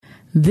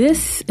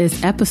This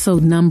is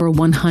episode number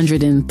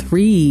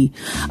 103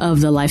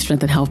 of the Life,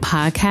 Strength, and Health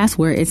podcast,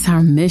 where it's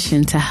our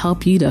mission to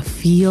help you to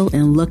feel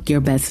and look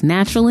your best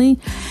naturally.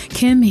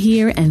 Kim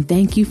here, and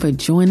thank you for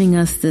joining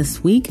us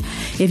this week.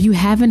 If you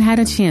haven't had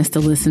a chance to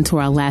listen to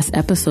our last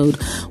episode,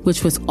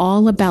 which was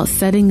all about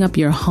setting up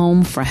your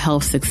home for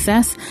health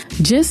success,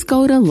 just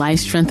go to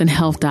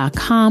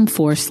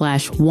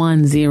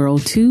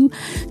lifestrengthandhealth.com/102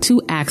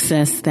 to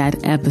access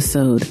that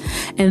episode.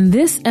 And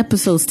this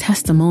episode's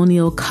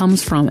testimonial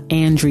comes from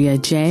Andrea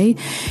J.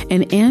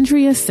 And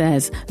Andrea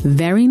says,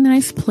 very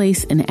nice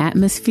place and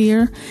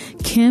atmosphere.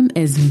 Kim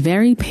is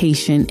very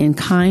patient and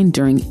kind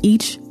during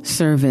each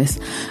service.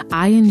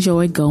 I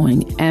enjoy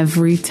going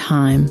every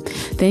time.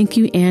 Thank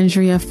you,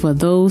 Andrea, for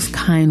those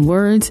kind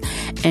words,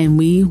 and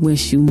we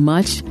wish you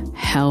much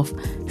health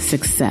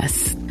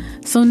success.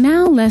 So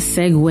now let's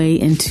segue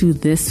into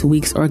this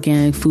week's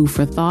organic food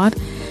for thought.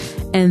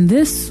 And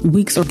this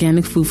week's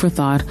organic food for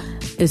thought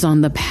is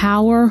on the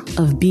power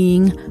of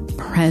being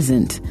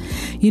present.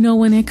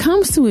 When it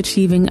comes to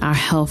achieving our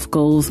health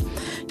goals,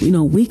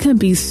 we can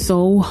be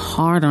so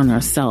hard on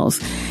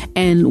ourselves,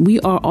 and we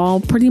are all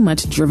pretty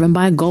much driven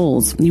by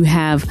goals. You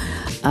have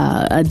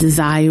a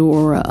desire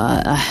or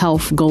a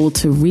health goal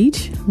to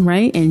reach,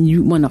 right? And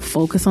you want to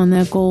focus on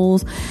that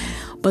goals.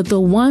 But the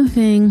one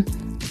thing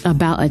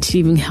about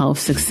achieving health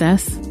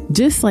success,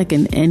 just like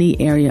in any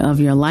area of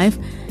your life,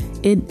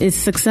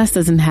 success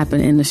doesn't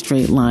happen in a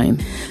straight line.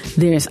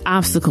 There's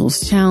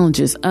obstacles,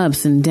 challenges,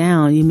 ups and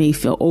downs. You may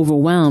feel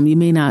overwhelmed. You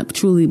may not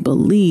truly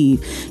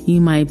believe. You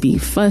might be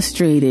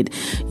frustrated.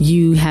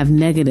 You have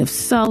negative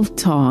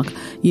self-talk.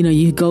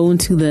 You go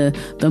into the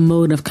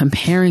mode of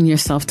comparing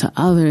yourself to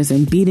others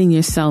and beating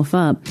yourself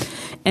up.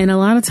 And a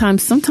lot of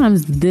times,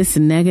 sometimes this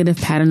negative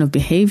pattern of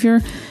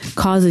behavior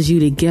causes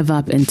you to give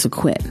up and to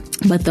quit.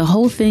 But the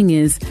whole thing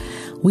is,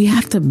 we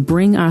have to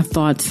bring our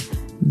thoughts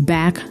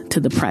back to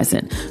the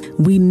present.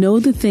 We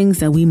know the things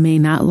that we may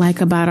not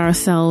like about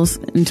ourselves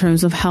in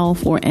terms of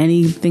health or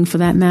anything for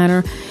that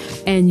matter.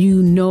 And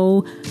you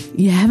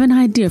have an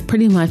idea of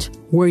pretty much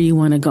where you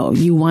want to go.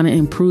 You want to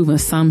improve in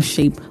some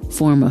shape,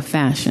 form, or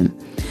fashion.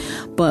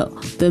 But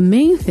the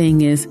main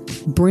thing is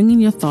bringing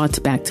your thoughts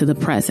back to the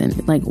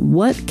present. Like,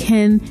 what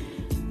can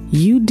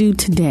you do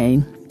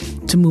today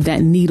to move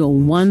that needle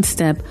one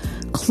step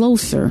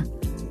closer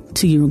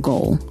to your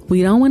goal?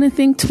 We don't want to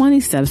think 20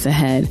 steps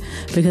ahead,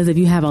 because if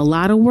you have a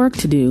lot of work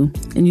to do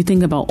and you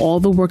think about all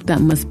the work that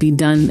must be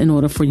done in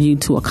order for you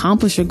to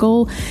accomplish your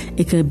goal,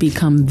 it could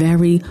become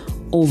very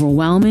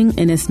overwhelming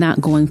and it's not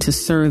going to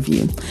serve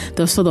you.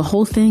 So the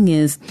whole thing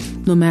is,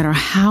 no matter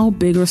how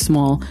big or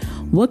small,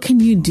 what can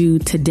you do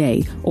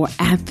today or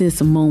at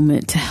this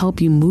moment to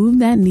help you move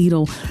that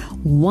needle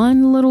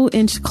one little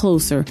inch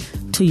closer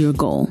to your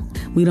goal?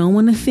 We don't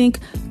want to think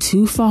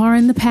too far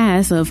in the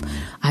past of,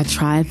 I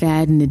tried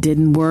that and it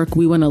didn't work.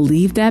 We want to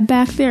leave that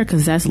back there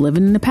because that's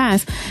living in the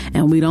past.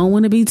 And we don't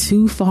want to be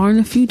too far in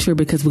the future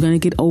because we're going to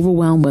get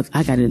overwhelmed with,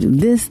 I got to do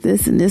this,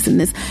 this, and this, and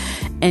this.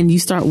 And you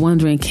start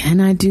wondering, can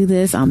I do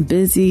this? I'm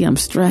busy. I'm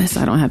stressed.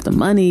 I don't have the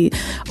money.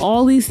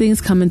 All these things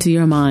come into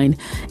your mind.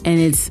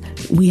 And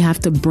we have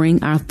to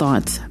bring our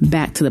thoughts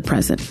back to the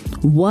present.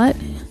 What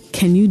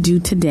can you do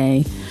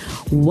today?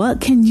 What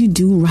can you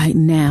do right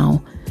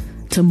now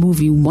to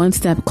move you one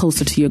step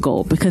closer to your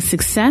goal? Because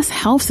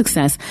health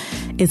success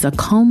is a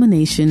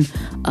culmination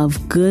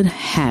of good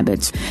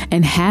habits,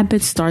 and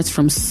habits starts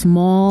from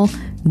small,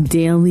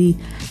 daily,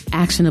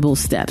 actionable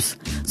steps.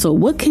 So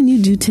what can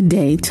you do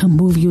today to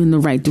move you in the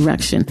right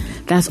direction?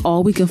 That's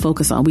all we can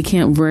focus on. We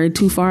can't worry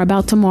too far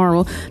about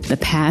tomorrow. The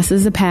past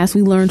is the past.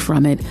 We learned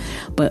from it.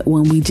 But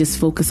when we just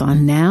focus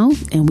on now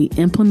and we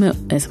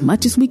implement as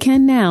much as we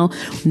can now,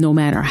 no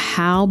matter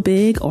how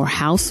big or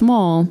how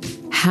small,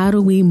 how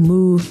do we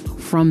move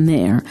from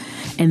there?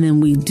 And then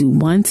we do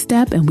one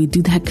step and we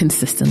do that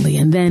consistently.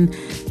 And then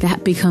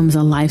that becomes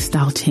a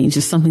lifestyle change.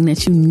 It's something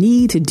that you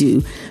need to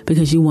do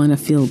because you want to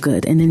feel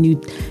good. And then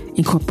you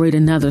incorporate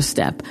another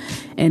step.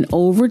 And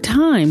over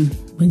time,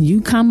 when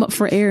you come up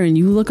for air and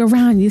you look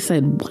around, you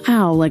said,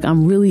 wow, like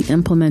I'm really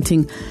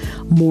implementing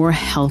more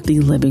healthy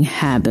living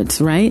habits,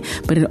 right?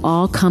 But it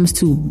all comes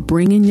to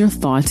bringing your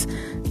thoughts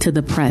to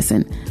the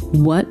present.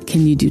 What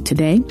can you do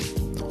today?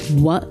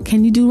 What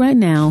can you do right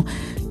now?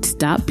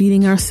 Stop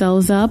beating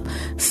ourselves up.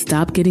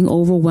 Stop getting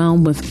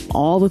overwhelmed with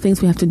all the things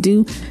we have to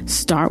do.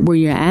 Start where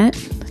you're at.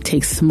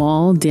 Take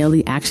small,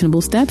 daily,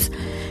 actionable steps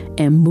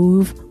and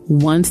move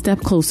one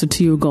step closer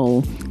to your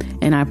goal.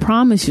 And I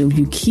promise you, if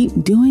you keep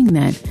doing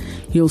that,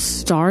 you'll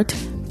start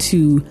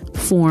to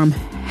form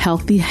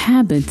healthy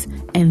habits.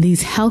 And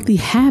these healthy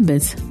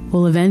habits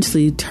will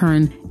eventually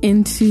turn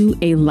into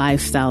a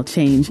lifestyle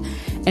change.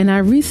 And I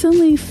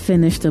recently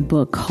finished a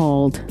book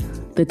called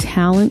The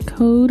Talent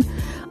Code: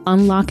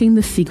 Unlocking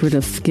the Secret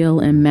of Skill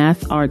in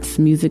Math, Arts,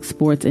 Music,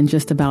 Sports, and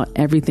just about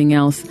everything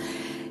else.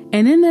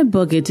 And in that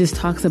book, it just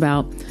talks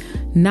about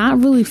not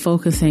really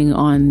focusing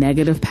on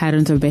negative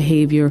patterns of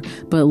behavior,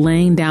 but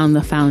laying down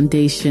the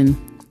foundation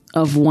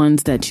of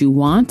ones that you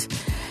want.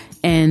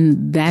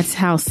 And that's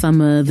how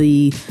some of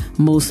the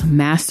most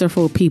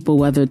masterful people,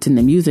 whether it's in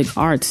the music,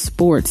 arts,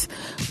 sports,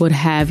 what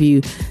have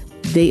you,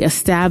 they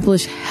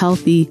establish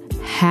healthy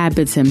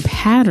habits and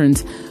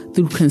patterns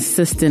through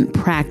consistent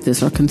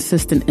practice or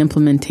consistent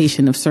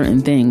implementation of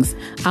certain things.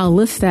 I'll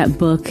list that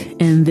book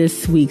in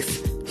this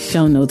week's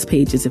show notes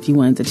pages if you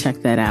wanted to check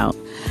that out.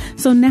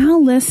 So now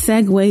let's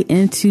segue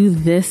into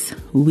this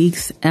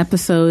week's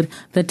episode.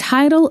 The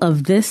title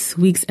of this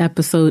week's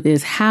episode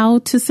is How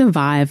to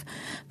Survive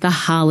the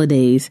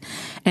Holidays.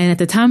 And at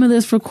the time of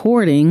this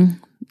recording,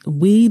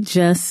 we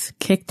just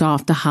kicked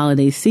off the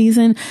holiday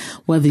season,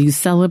 whether you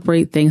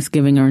celebrate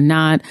Thanksgiving or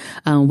not.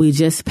 We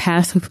just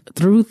passed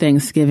through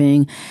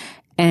Thanksgiving,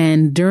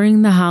 and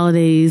during the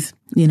holidays,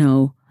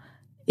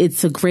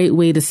 it's a great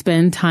way to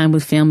spend time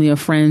with family or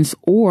friends,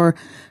 or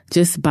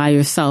just by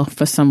yourself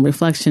for some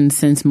reflection,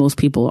 since most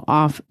people are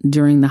off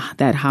during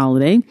that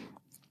holiday.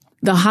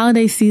 The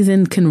holiday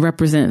season can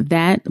represent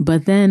that,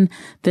 but then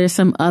there's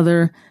some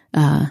other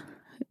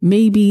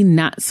maybe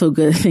not so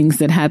good things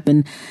that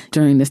happen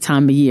during this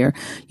time of year.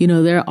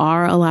 There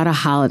are a lot of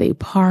holiday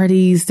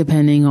parties,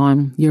 depending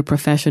on your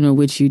profession or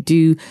which you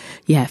do.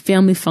 You have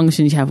family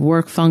functions, you have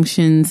work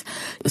functions.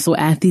 So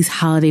at these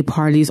holiday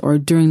parties or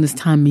during this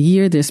time of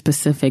year, there's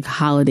specific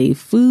holiday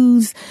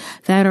foods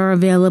that are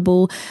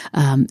available.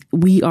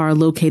 We are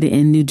located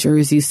in New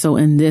Jersey. So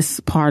in this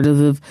part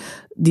of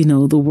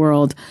the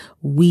world,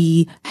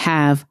 we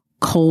have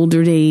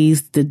colder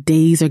days. The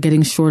days are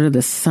getting shorter.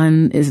 The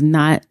sun is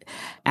not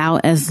out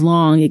as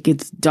long. It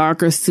gets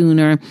darker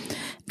sooner.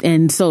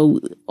 And so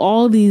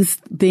all these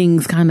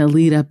things kind of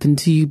lead up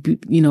into you,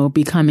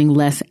 becoming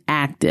less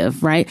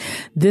active, right?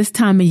 This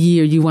time of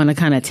year, you want to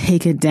kind of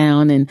take it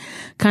down and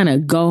kind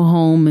of go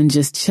home and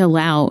just chill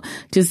out,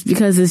 just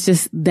because it's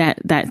just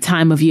that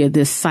time of year,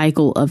 this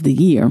cycle of the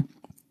year.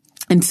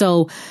 And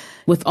so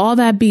with all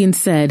that being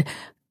said,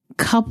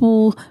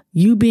 couple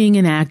you being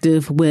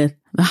inactive with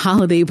the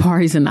holiday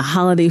parties and the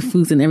holiday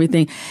foods and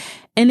everything.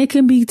 And it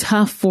can be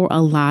tough for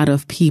a lot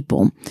of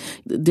people.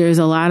 There's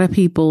a lot of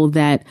people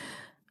that,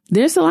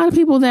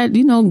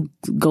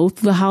 go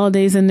through the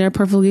holidays and they're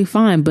perfectly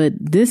fine. But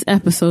this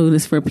episode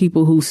is for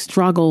people who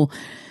struggle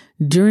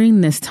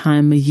during this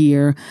time of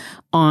year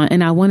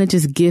and I want to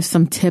just give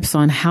some tips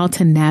on how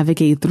to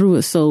navigate through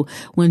it. So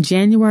when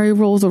January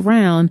rolls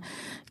around,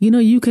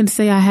 you can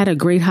say, I had a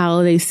great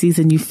holiday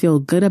season. You feel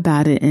good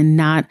about it and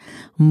not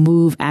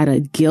move out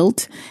of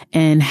guilt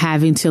and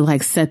having to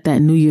set that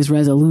New Year's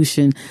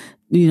resolution,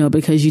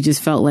 because you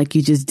just felt like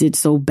you just did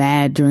so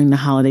bad during the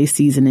holiday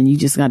season and you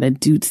just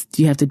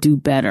you have to do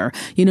better.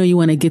 You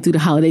want to get through the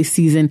holiday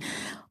season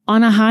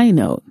on a high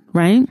note,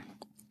 right?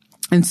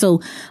 And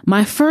so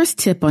my first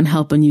tip on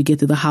helping you get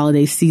through the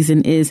holiday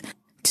season is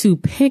to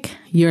pick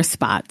your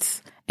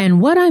spots.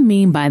 And what I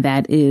mean by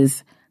that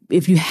is,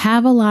 if you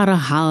have a lot of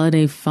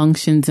holiday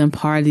functions and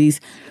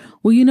parties,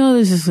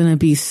 there's just going to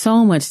be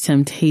so much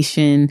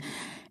temptation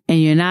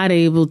and you're not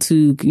able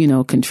to,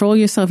 control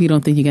yourself. You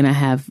don't think you're going to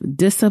have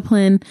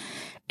discipline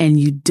and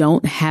you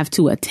don't have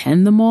to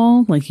attend them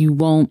all.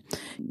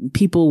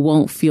 People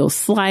won't feel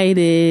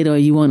slighted or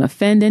you won't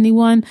offend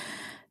anyone.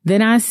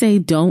 Then I say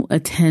don't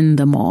attend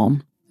them all.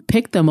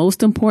 Pick the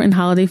most important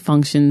holiday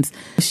functions,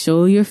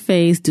 show your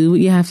face, do what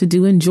you have to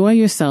do, enjoy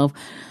yourself,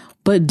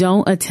 but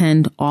don't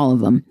attend all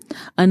of them.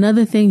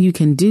 Another thing you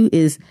can do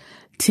is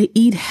to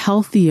eat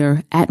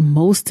healthier at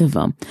most of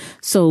them.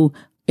 So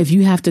if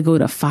you have to go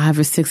to 5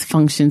 or 6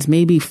 functions,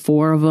 maybe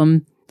 4 of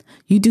them,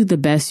 you do the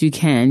best you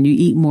can. You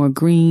eat more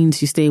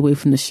greens, you stay away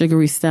from the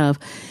sugary stuff,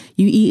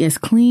 you eat as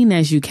clean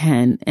as you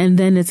can. And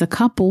then it's a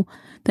couple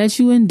that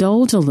you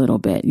indulge a little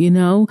bit.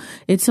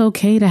 It's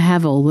okay to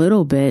have a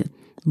little bit,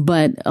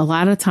 but a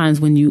lot of times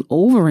when you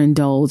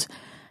overindulge,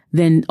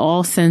 then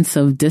all sense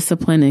of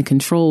discipline and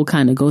control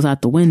kind of goes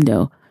out the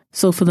window.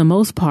 So for the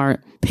most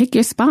part, pick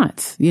your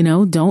spots,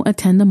 don't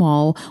attend them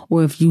all.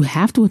 Or if you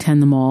have to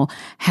attend them all,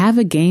 have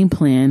a game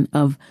plan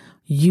of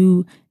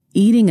you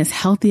eating as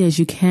healthy as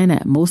you can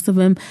at most of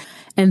them,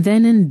 and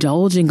then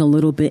indulging a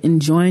little bit,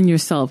 enjoying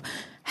yourself,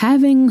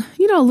 having,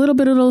 a little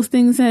bit of those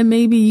things that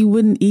maybe you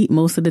wouldn't eat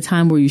most of the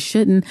time where you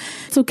shouldn't.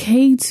 It's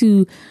okay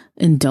to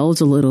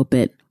indulge a little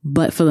bit.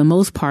 But for the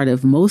most part,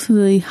 if most of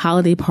the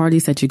holiday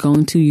parties that you're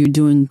going to, you're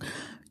doing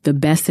the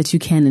best that you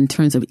can in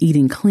terms of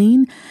eating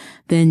clean,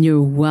 then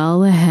you're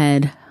well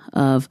ahead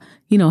of,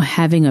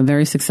 having a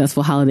very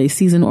successful holiday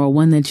season, or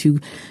one that you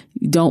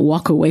don't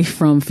walk away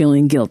from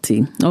feeling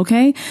guilty.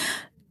 Okay.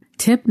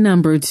 Tip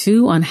number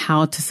 2 on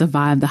how to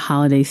survive the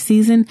holiday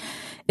season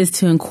is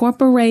to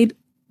incorporate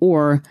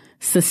or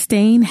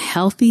sustain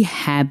healthy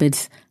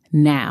habits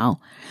now.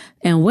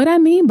 And what I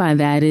mean by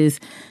that is,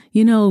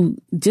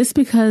 just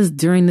because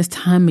during this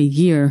time of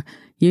year,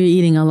 you're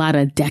eating a lot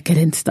of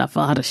decadent stuff, a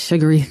lot of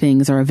sugary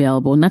things are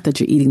available. Not that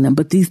you're eating them,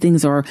 but these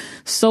things are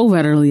so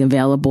readily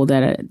available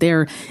that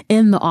they're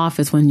in the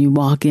office when you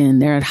walk in.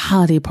 They're at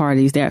holiday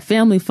parties. They're at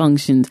family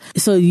functions.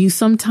 So you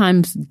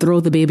sometimes throw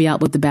the baby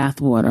out with the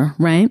bathwater,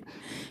 right?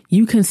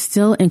 You can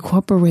still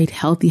incorporate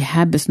healthy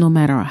habits no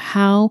matter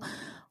how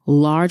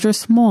large or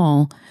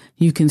small,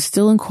 you can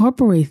still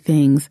incorporate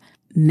things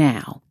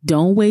now.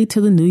 Don't wait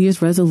till the New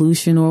Year's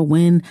resolution or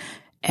when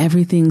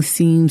everything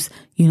seems,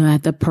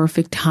 at the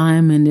perfect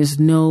time and there's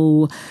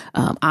no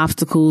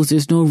obstacles,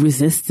 there's no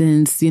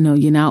resistance,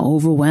 you're not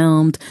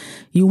overwhelmed.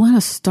 You want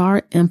to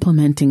start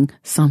implementing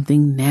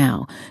something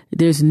now.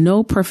 There's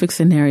no perfect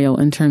scenario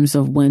in terms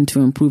of when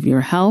to improve your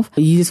health.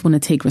 You just want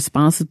to take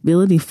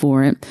responsibility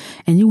for it,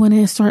 and you want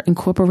to start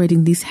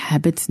incorporating these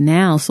habits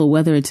now. So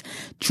whether it's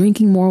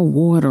drinking more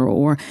water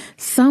or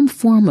some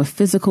form of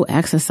physical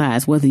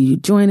exercise, whether you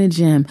join a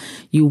gym,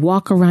 you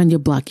walk around your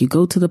block, you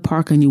go to the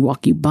park and you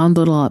walk, you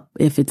bundle up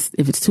if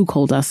it's too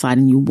cold outside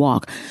and you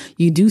walk,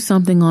 you do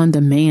something on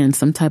demand,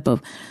 some type of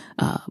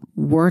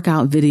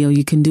workout video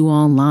you can do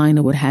online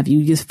or what have you.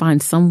 You just find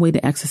some way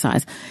to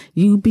exercise.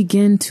 You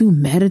begin to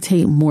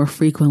meditate more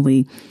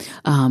frequently,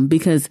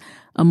 because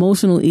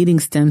emotional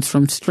eating stems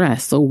from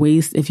stress. So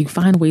if you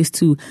find ways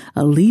to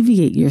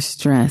alleviate your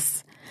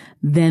stress,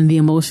 then the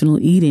emotional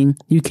eating,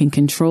 you can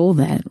control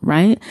that,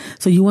 right?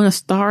 So you want to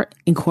start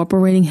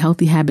incorporating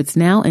healthy habits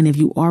now. And if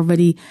you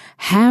already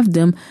have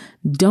them,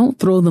 don't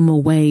throw them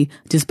away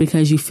just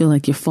because you feel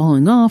like you're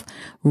falling off.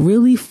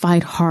 Really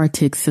fight hard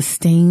to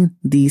sustain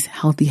these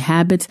healthy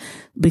habits,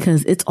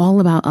 because it's all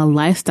about a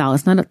lifestyle.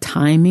 It's not a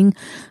timing.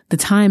 The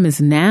time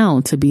is now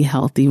to be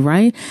healthy,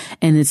 right?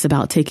 And it's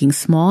about taking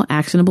small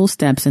actionable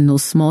steps, and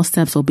those small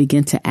steps will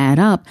begin to add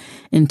up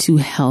into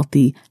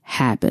healthy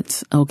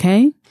habits.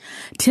 Okay.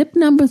 Tip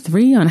number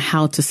 3 on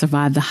how to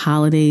survive the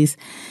holidays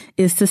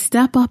is to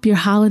step up your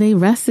holiday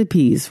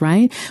recipes,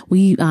 right?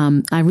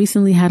 I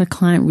recently had a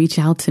client reach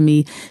out to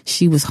me.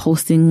 She was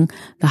hosting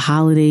the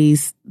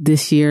holidays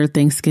this year,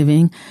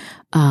 Thanksgiving,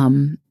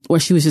 or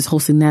she was just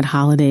hosting that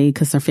holiday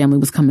because her family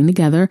was coming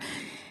together.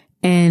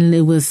 And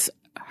it was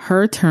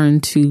her turn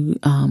to,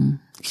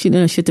 she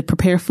had to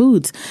prepare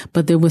foods,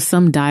 but there was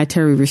some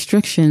dietary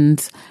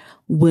restrictions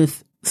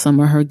with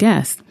some of her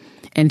guests.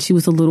 And she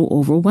was a little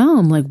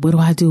overwhelmed. Like, what do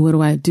I do? What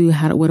do I do?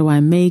 What do I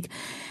make?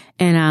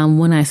 And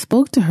when I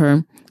spoke to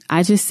her,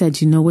 I just said,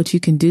 you know what you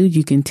can do?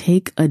 You can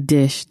take a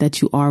dish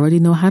that you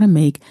already know how to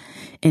make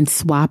and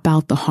swap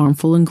out the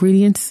harmful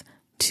ingredients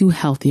to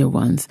healthier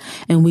ones.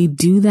 And we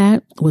do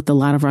that with a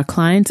lot of our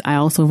clients. I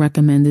also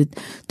recommend it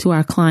to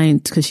our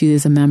client because she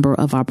is a member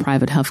of our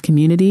private health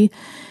community.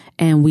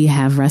 And we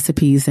have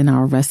recipes in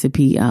our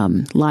recipe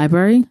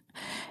library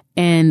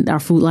and our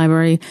food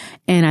library.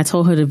 And I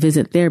told her to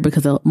visit there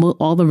because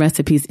all the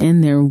recipes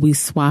in there, we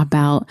swap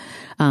out.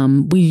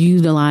 We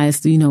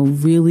utilize,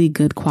 really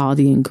good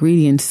quality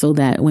ingredients so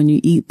that when you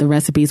eat the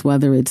recipes,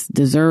 whether it's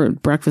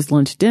dessert, breakfast,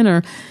 lunch,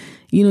 dinner,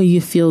 you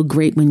feel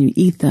great when you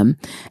eat them.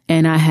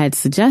 And I had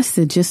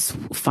suggested just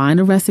find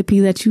a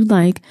recipe that you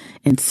like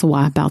and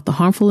swap out the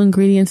harmful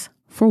ingredients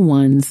for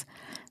ones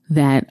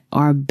that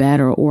are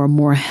better or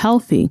more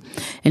healthy.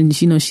 And,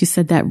 she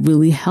said that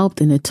really helped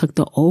and it took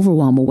the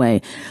overwhelm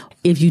away.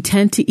 If you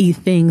tend to eat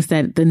things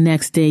that the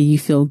next day you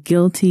feel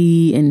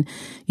guilty and,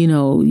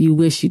 you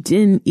wish you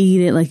didn't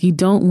eat it, like you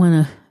don't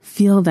want to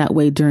feel that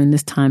way during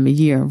this time of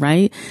year,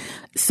 right?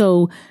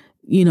 So,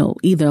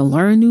 either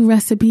learn new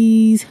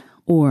recipes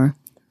or,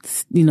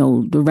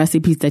 the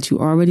recipes that you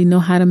already know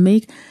how to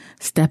make,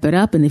 step it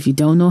up. And if you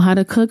don't know how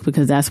to cook,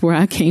 because that's where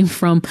I came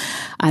from,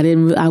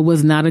 I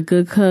was not a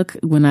good cook.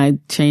 When I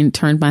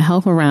turned my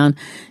health around,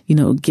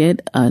 get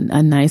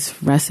a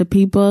nice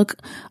recipe book,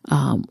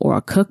 or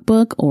a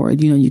cookbook, or,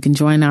 you can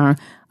join our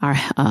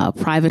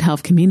private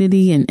health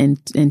community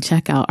and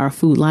check out our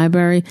food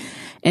library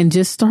and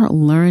just start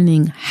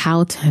learning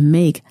how to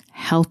make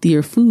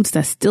healthier foods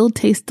that still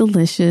taste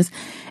delicious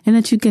and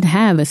that you could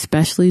have,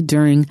 especially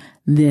during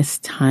this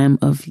time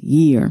of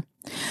year.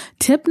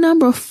 Tip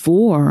number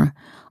 4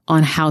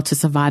 on how to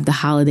survive the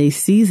holiday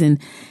season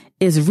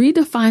is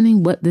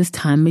redefining what this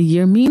time of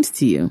year means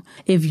to you.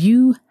 If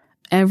you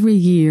every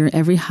year,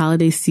 every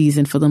holiday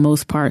season, for the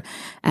most part,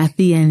 at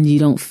the end, you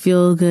don't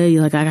feel good.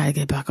 You're like, I gotta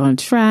get back on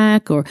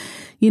track, or,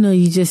 you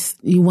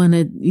want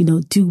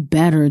to, do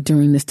better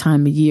during this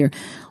time of year.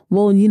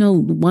 Well,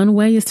 one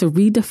way is to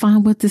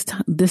redefine what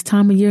this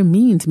time of year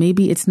means.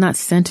 Maybe it's not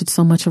centered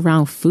so much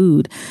around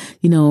food.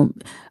 A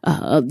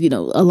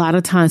lot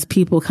of times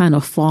people kind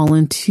of fall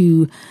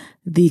into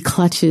the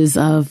clutches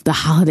of the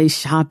holiday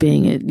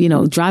shopping,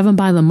 driving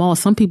by the mall.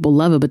 Some people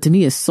love it, but to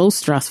me, it's so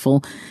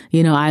stressful.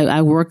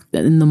 I worked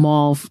in the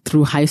mall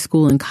through high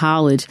school and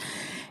college,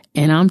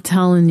 and I'm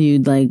telling you,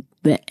 like,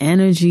 the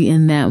energy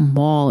in that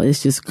mall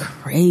is just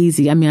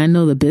crazy. I mean, I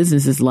know the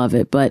businesses love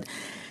it, but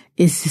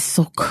it's just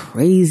so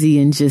crazy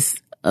and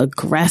just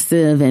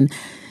aggressive. And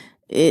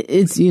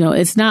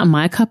it's not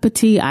my cup of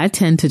tea. I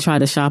tend to try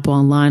to shop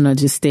online or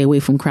just stay away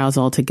from crowds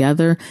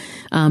altogether,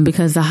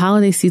 because the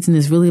holiday season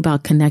is really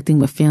about connecting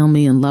with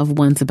family and loved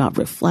ones, about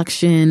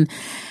reflection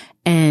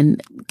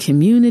and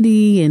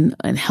community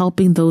and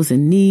helping those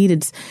in need.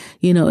 It's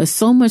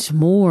so much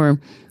more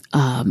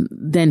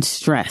than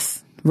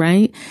stress.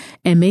 right?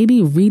 And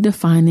maybe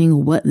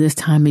redefining what this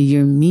time of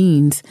year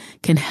means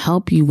can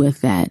help you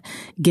with that,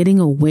 getting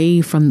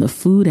away from the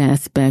food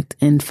aspect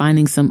and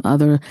finding some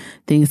other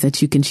things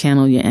that you can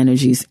channel your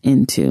energies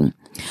into.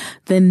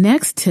 The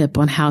next tip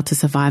on how to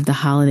survive the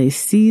holiday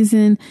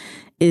season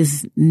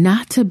is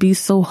not to be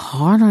so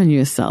hard on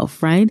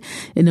yourself, right?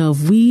 You know,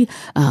 if we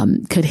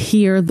could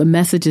hear the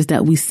messages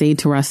that we say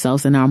to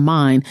ourselves in our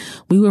mind,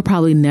 we would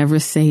probably never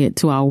say it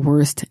to our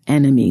worst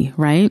enemy,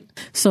 right?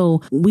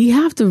 So we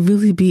have to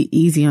really be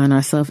easy on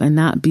ourselves and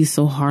not be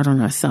so hard on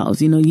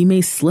ourselves. You know, you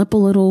may slip a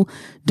little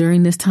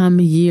during this time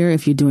of year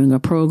if you're doing a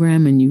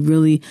program and you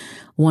really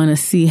want to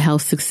see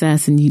health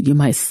success, and you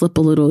might slip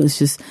a little. It's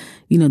just,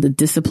 you know, the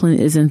discipline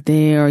isn't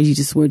there, or you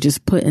just were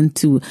just put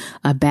into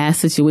a bad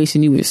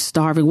situation. You were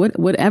starving,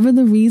 whatever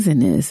the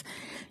reason is,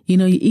 you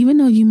know, even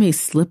though you may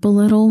slip a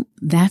little,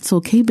 that's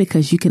okay,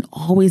 because you can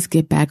always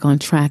get back on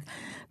track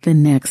the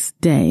next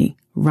day,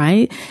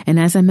 right? And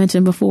as I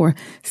mentioned before,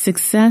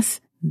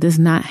 success does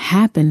not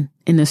happen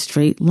in a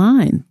straight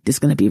line. There's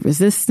going to be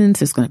resistance.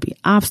 There's going to be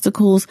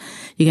obstacles.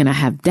 You're going to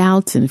have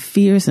doubts and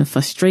fears and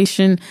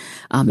frustration.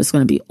 It's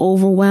going to be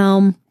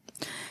overwhelm.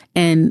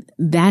 And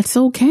that's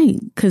okay,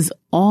 because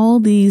all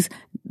these,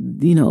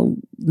 you know,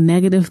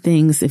 negative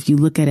things, if you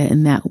look at it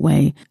in that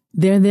way,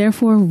 they're there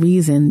for a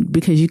reason,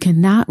 because you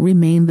cannot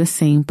remain the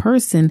same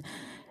person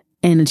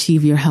and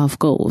achieve your health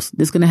goals.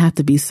 There's going to have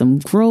to be some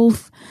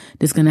growth.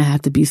 There's going to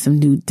have to be some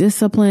new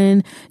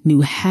discipline,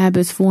 new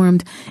habits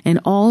formed,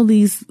 and all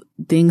these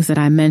things that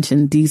I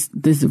mentioned,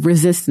 this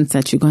resistance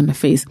that you're going to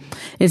face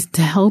is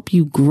to help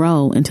you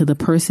grow into the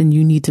person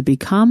you need to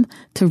become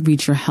to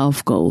reach your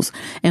health goals.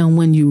 And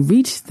when you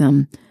reach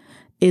them,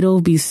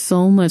 it'll be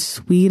so much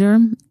sweeter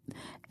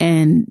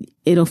and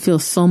it'll feel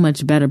so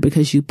much better,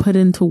 because you put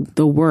into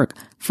the work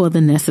for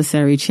the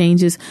necessary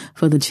changes,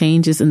 for the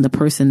changes in the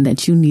person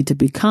that you need to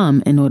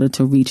become in order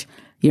to reach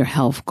your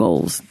health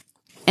goals.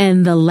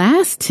 And the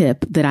last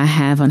tip that I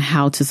have on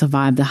how to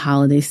survive the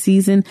holiday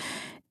season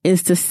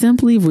is to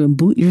simply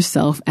reboot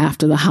yourself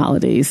after the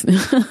holidays.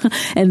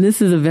 And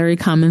this is a very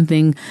common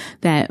thing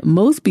that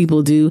most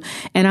people do.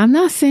 And I'm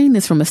not saying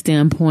this from a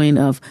standpoint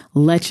of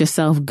let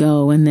yourself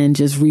go and then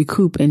just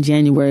recoup in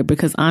January,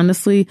 because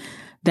honestly,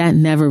 that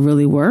never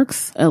really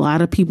works. A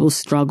lot of people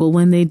struggle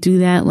when they do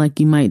that. Like,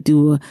 you might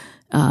do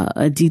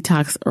a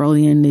detox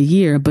early in the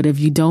year, but if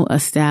you don't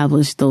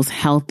establish those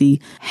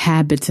healthy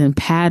habits and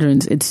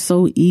patterns, it's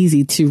so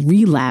easy to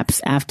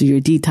relapse after your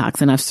detox.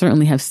 And I've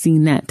certainly have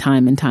seen that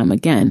time and time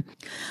again.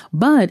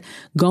 But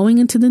going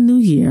into the new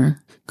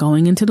year,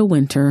 going into the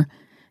winter,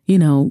 you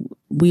know,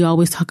 we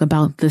always talk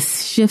about the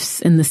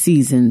shifts in the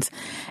seasons.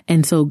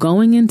 And so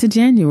going into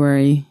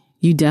January,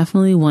 you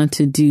definitely want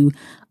to do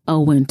a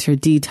winter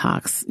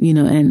detox, you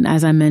know, and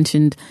as I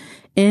mentioned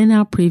in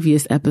our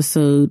previous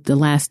episode, the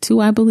last two,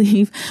 I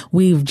believe,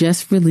 we've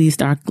just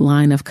released our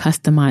line of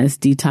customized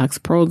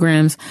detox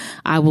programs.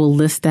 I will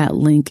list that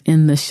link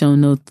in the show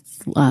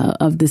notes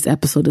of this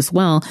episode as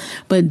well.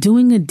 But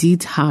doing a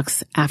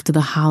detox after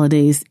the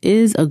holidays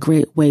is a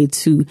great way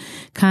to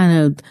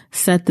kind of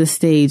set the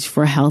stage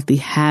for healthy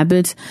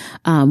habits.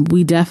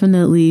 We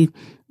definitely,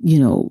 you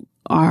know,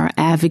 are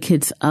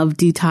advocates of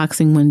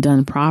detoxing when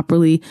done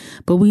properly,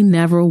 but we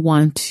never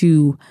want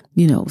to,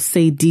 you know,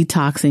 say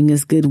detoxing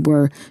is good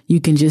where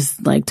you can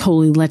just like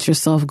totally let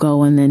yourself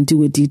go and then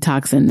do a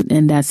detox.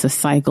 And that's a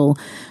cycle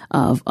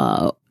of,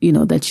 you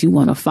know, that you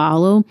want to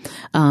follow,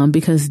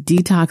 because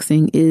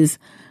detoxing is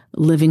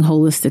living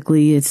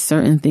holistically. It's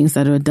certain things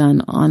that are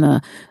done on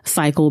a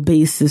cycle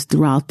basis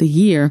throughout the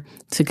year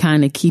to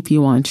kind of keep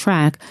you on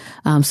track.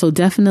 So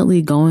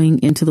definitely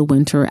going into the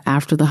winter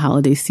after the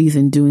holiday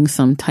season, doing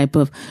some type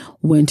of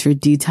winter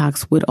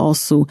detox would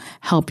also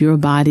help your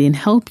body and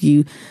help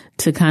you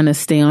to kind of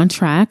stay on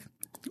track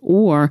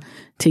or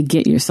to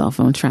get yourself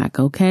on track.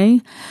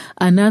 Okay.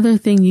 Another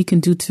thing you can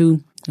do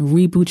to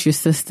reboot your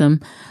system,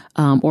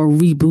 or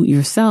reboot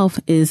yourself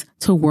is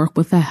to work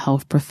with a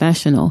health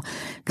professional.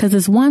 Because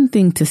it's one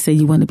thing to say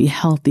you want to be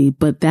healthy,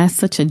 but that's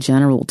such a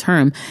general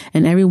term,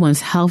 and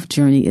everyone's health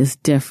journey is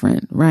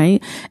different,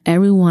 right?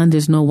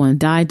 There's no one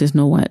diet, there's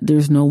no one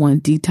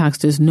detox,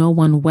 there's no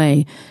one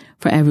way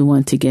for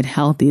everyone to get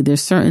healthy.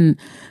 There's certain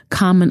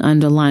common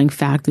underlying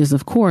factors,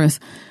 of course,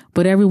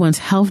 but everyone's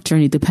health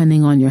journey,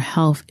 depending on your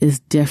health, is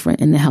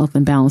different in the health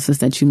imbalances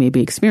that you may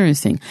be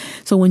experiencing.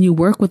 So when you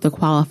work with a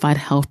qualified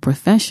health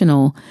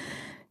professional,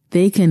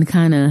 they can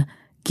kind of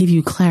give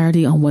you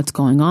clarity on what's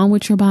going on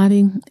with your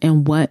body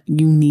and what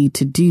you need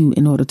to do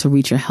in order to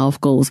reach your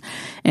health goals.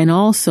 And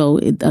also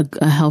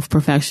a health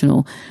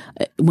professional,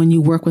 when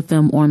you work with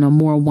them on a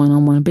more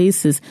one-on-one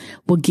basis,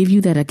 will give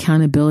you that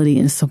accountability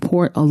and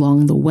support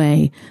along the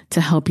way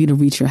to help you to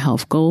reach your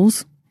health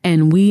goals.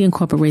 And we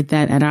incorporate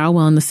that at our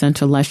Wellness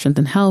Center, Life, Strength,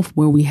 and Health,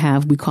 where we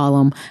call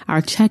them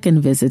our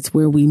check-in visits,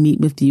 where we meet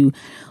with you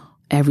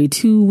every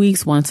 2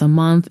 weeks, once a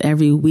month,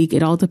 every week.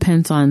 It all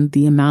depends on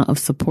the amount of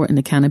support and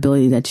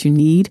accountability that you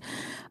need.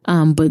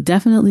 But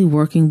definitely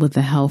working with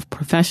a health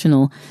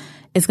professional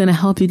is going to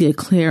help you get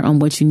clear on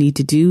what you need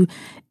to do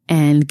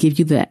and give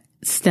you the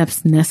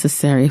steps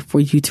necessary for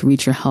you to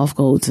reach your health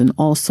goals and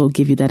also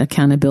give you that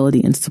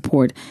accountability and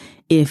support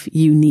if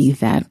you need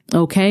that.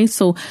 Okay.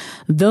 So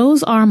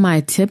those are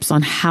my tips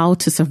on how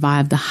to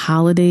survive the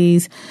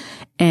holidays.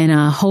 And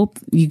I hope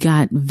you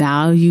got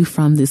value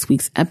from this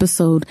week's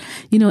episode.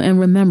 And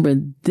remember,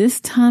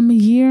 this time of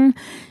year,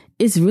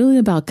 it's really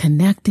about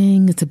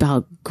connecting. It's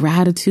about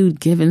gratitude,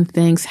 giving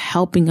thanks,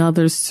 helping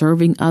others,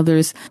 serving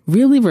others,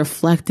 really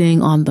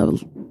reflecting on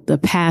the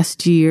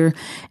past year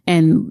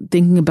and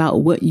thinking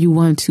about what you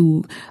want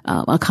to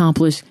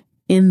accomplish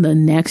in the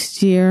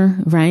next year,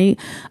 right?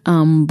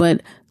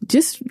 But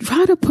just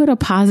try to put a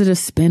positive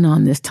spin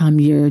on this time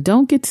of year.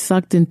 Don't get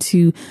sucked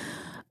into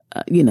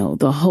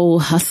the whole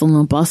hustle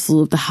and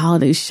bustle of the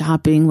holiday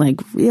shopping. Like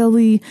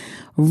really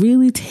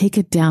take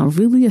it down,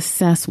 really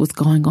assess what's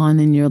going on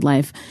in your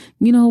life.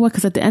 You know what?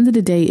 Because at the end of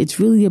the day, it's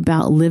really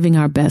about living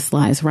our best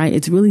lives, right?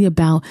 It's really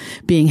about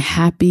being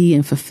happy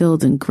and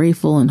fulfilled and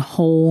grateful and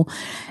whole.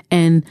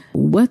 And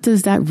what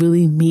does that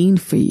really mean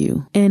for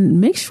you?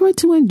 And make sure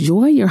to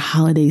enjoy your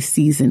holiday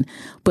season.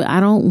 But I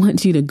don't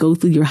want you to go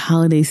through your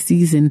holiday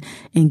season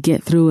and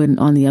get through it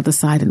on the other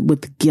side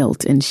with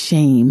guilt and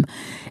shame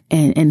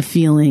and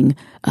feeling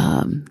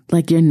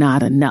like you're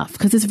not enough,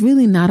 because it's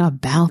really not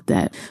about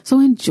that. So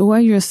enjoy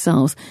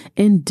yourselves,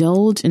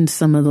 indulge in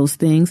some of those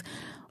things,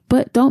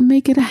 but don't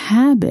make it a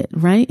habit,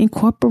 right?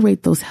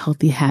 Incorporate those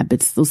healthy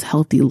habits, those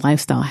healthy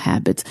lifestyle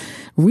habits.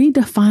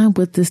 Redefine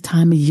what this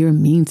time of year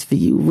means for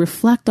you.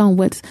 Reflect on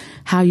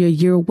how your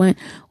year went.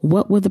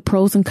 What were the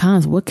pros and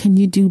cons? What can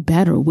you do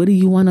better? What do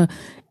you want to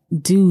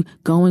do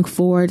going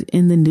forward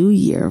in the new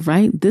year,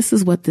 right? This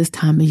is what this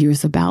time of year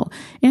is about,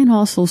 and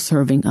also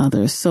serving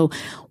others. So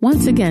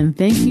once again,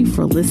 thank you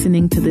for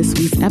listening to this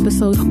week's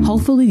episode.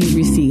 Hopefully you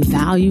received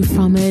value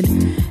from it.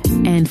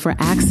 And for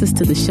access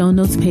to the show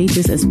notes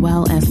pages, as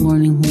well as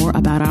learning more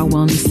about our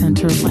wellness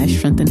center, Life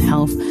Strength and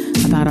Health,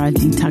 about our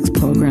detox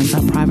programs,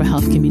 our private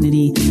health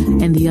community,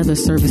 and the other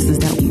services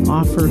that we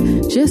offer,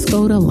 just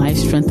go to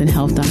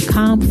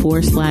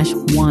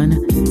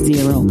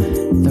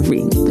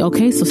lifestrengthandhealth.com/103.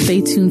 Okay, so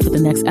stay tuned for the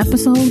next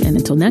episode. And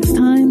until next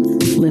time,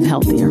 live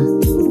healthier.